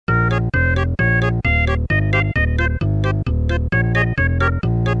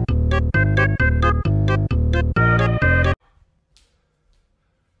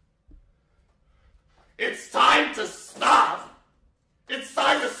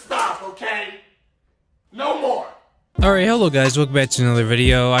Alright, hello guys, welcome back to another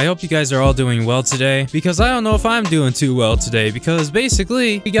video. I hope you guys are all doing well today, because I don't know if I'm doing too well today, because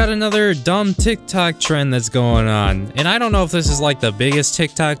basically, we got another dumb TikTok trend that's going on. And I don't know if this is like the biggest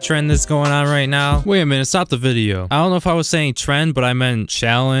TikTok trend that's going on right now. Wait a minute, stop the video. I don't know if I was saying trend, but I meant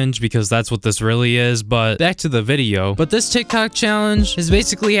challenge, because that's what this really is, but back to the video. But this TikTok challenge has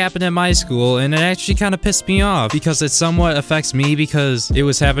basically happened at my school, and it actually kind of pissed me off, because it somewhat affects me because it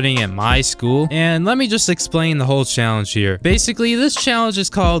was happening at my school. And let me just explain the whole challenge here. Basically, this challenge is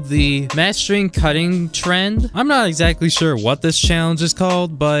called the mastering cutting trend. I'm not exactly sure what this challenge is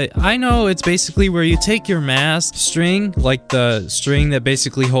called, but I know it's basically where you take your mask string, like the string that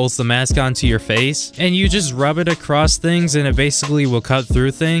basically holds the mask onto your face, and you just rub it across things and it basically will cut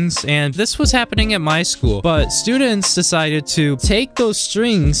through things. And this was happening at my school, but students decided to take those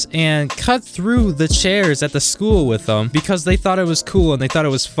strings and cut through the chairs at the school with them because they thought it was cool and they thought it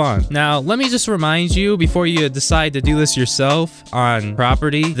was fun. Now, let me just remind you before you decide to do this yourself on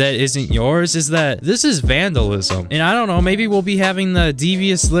property that isn't yours, is that this is vandalism. And I don't know, maybe we'll be having the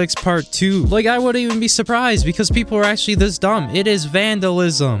Devious Licks part 2. Like, I wouldn't even be surprised because people are actually this dumb. It is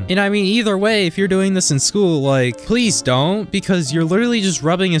vandalism. And I mean, either way, if you're doing this in school, like, please don't, because you're literally just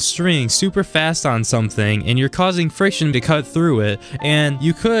rubbing a string super fast on something and you're causing friction to cut through it. And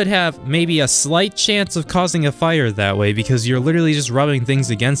you could have maybe a slight chance of causing a fire that way because you're literally just rubbing things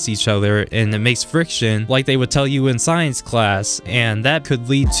against each other and it makes friction, like they would tell you in science class, and that could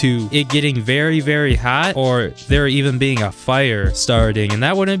lead to it getting very hot or there even being a fire starting, and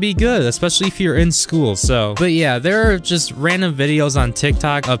that wouldn't be good, especially if you're in school. So, but yeah, there are just random videos on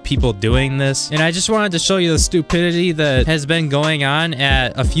TikTok of people doing this, and I just wanted to show you the stupidity that has been going on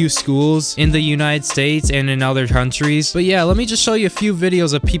at a few schools in the United States and in other countries. But yeah, let me just show you a few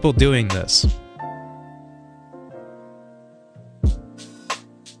videos of people doing this.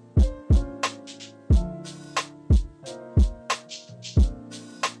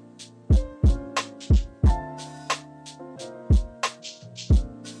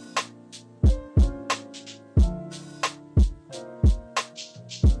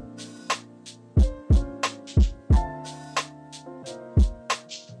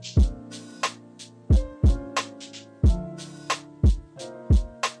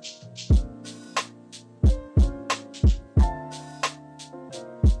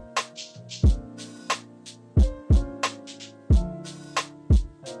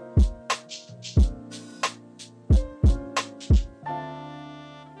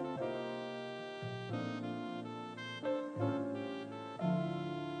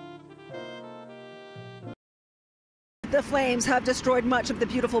 The flames have destroyed much of the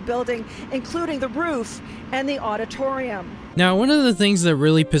beautiful building, including the roof and the auditorium. Now, one of the things that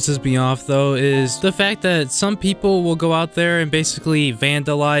really pisses me off, though, is the fact that some people will go out there and basically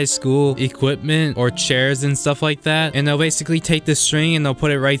vandalize school equipment or chairs and stuff like that. And they'll basically take the string and they'll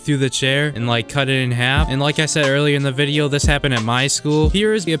put it right through the chair and like cut it in half. And like I said earlier in the video, this happened at my school.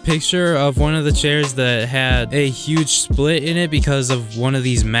 Here is a picture of one of the chairs that had a huge split in it because of one of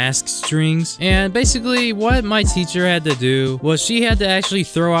these mask strings. And basically what my teacher had to do was she had to actually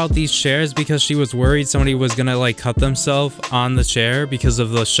throw out these chairs because she was worried somebody was gonna like cut themselves on the chair because of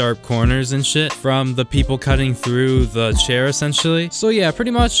the sharp corners and shit from the people cutting through the chair essentially. So yeah,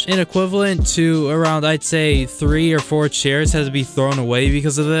 pretty much an equivalent to around, I'd say 3 or 4 chairs had to be thrown away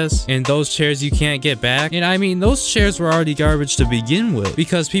because of this, and those chairs you can't get back. And I mean, those chairs were already garbage to begin with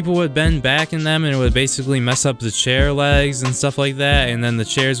because people would bend back in them and it would basically mess up the chair legs and stuff like that, and then the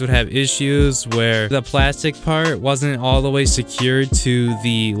chairs would have issues where the plastic part wasn't all the way secured to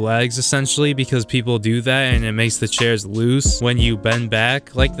the legs essentially, because people do that and it makes the chairs loose when you bend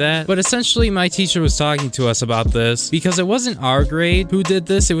back like that. But essentially my teacher was talking to us about this because it wasn't our grade who did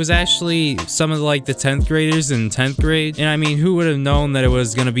this, it was actually some of like the 10th graders in 10th grade. And I mean, who would have known that it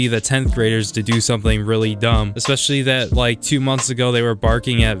was gonna be the 10th graders to do something really dumb, especially that like 2 months ago they were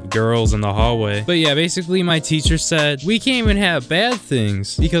barking at girls in the hallway. But yeah, basically my teacher said we can't even have bad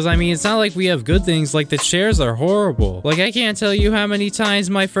things because I mean, it's not like we have good things. Like, the chairs are horrible. Like, I can't tell you how many times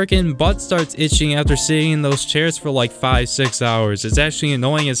my freaking butt starts itching after sitting in those chairs for like 5-6 hours. It's actually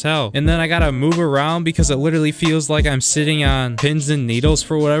annoying as hell. And then I gotta move around because it literally feels like I'm sitting on pins and needles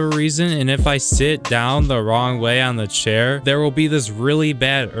for whatever reason. And if I sit down the wrong way on the chair, there will be this really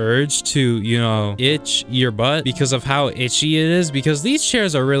bad urge to, you know, itch your butt because of how itchy it is, because these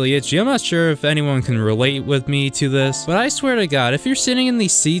chairs are really itchy. I'm not sure if anyone can relate with me to this, but I swear to God, if you're sitting in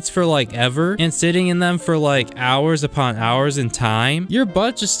these seats for like ever and sitting in them for like hours upon hours in time, your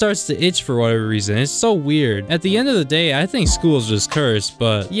butt just starts to itch for whatever reason. It's so weird. At the end of the day, hey, I think school's just cursed,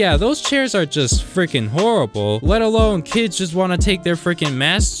 but yeah, those chairs are just freaking horrible, let alone kids just want to take their freaking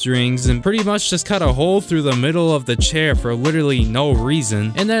math strings and pretty much just cut a hole through the middle of the chair for literally no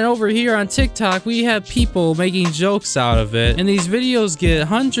reason. And then over here on TikTok, we have people making jokes out of it, and these videos get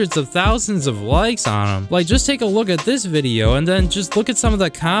hundreds of thousands of likes on them. Like, just take a look at this video and then just look at some of the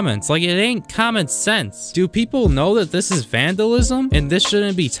comments. Like, it ain't common sense. Do people know that this is vandalism and this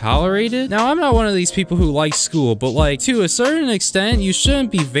shouldn't be tolerated? Now, I'm not one of these people who like school, but like, to a certain extent, you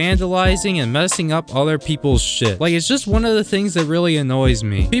shouldn't be vandalizing and messing up other people's shit. Like, it's just one of the things that really annoys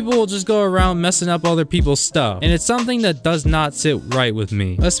me. People will just go around messing up other people's stuff, and it's something that does not sit right with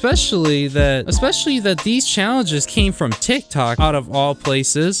me. Especially that these challenges came from TikTok, out of all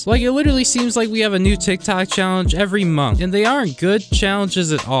places. Like, it literally seems like we have a new TikTok challenge every month, and they aren't good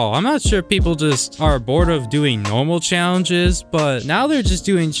challenges at all. I'm not sure people just are bored of doing normal challenges, but now they're just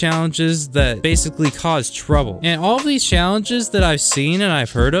doing challenges that basically cause trouble. And all of these challenges that I've seen and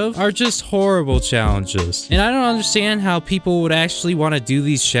I've heard of are just horrible challenges. And I don't understand how people would actually want to do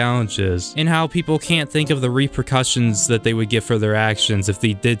these challenges, and how people can't think of the repercussions that they would get for their actions if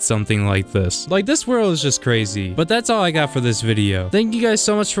they did something like this. Like, this world is just crazy. But that's all I got for this video. Thank you guys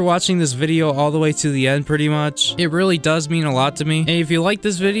so much for watching this video all the way to the end, pretty much. It really does mean a lot to me. And if you like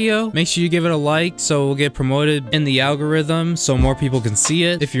this video, make sure you give it a like so we'll get promoted in the algorithm so more people can see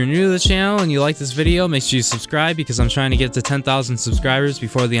it. If you're new to the channel and you like this video, make sure you subscribe, because I'm trying to get to 10,000 subscribers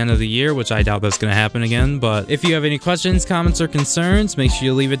before the end of the year, which I doubt that's gonna happen again. But if you have any questions, comments, or concerns, make sure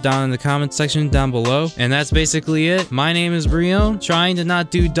you leave it down in the comment section down below. And that's basically it. My name is Breone, trying to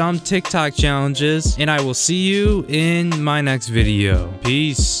not do dumb TikTok challenges, and I will see you in my next video.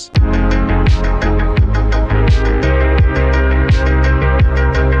 Peace.